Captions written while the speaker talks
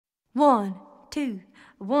1, 2,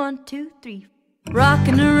 1, 2, 3.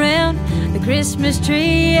 Rocking around the Christmas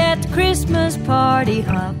tree at the Christmas party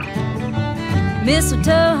hop.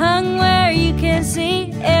 Mistletoe hung where you can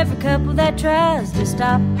see every couple that tries to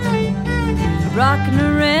stop. Rocking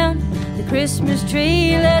around the Christmas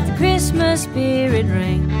tree, let the Christmas spirit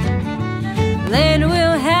ring. Later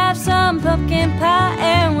we'll have some pumpkin pie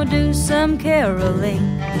and we'll do some caroling.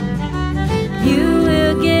 You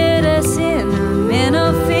will get a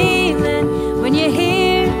sentimental feeling when you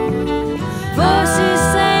hear voices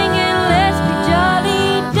singing, let's be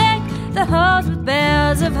jolly. Deck the halls with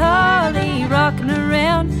bells of holly. Rocking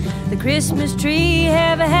around the Christmas tree,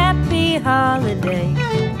 have a happy holiday.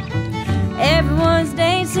 Everyone's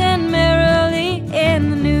dancing merrily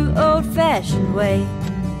in the new old-fashioned way.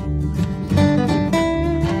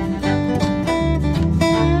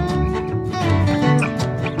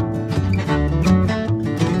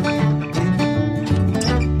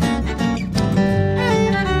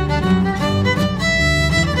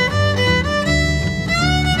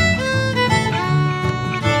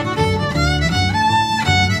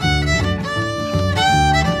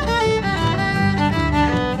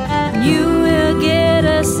 You will get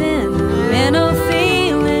a sentimental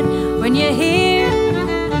feeling when you hear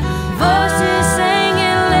voices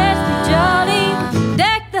singing, let's be jolly.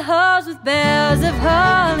 Deck the halls with bells of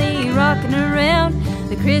holly. Rocking around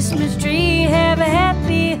the Christmas tree, have a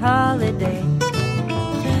happy holiday.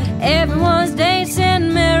 Everyone's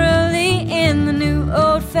dancing merrily in the new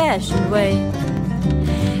old-fashioned way.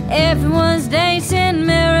 Everyone's dancing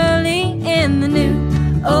merrily in the new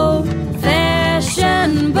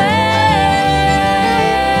old-fashioned way.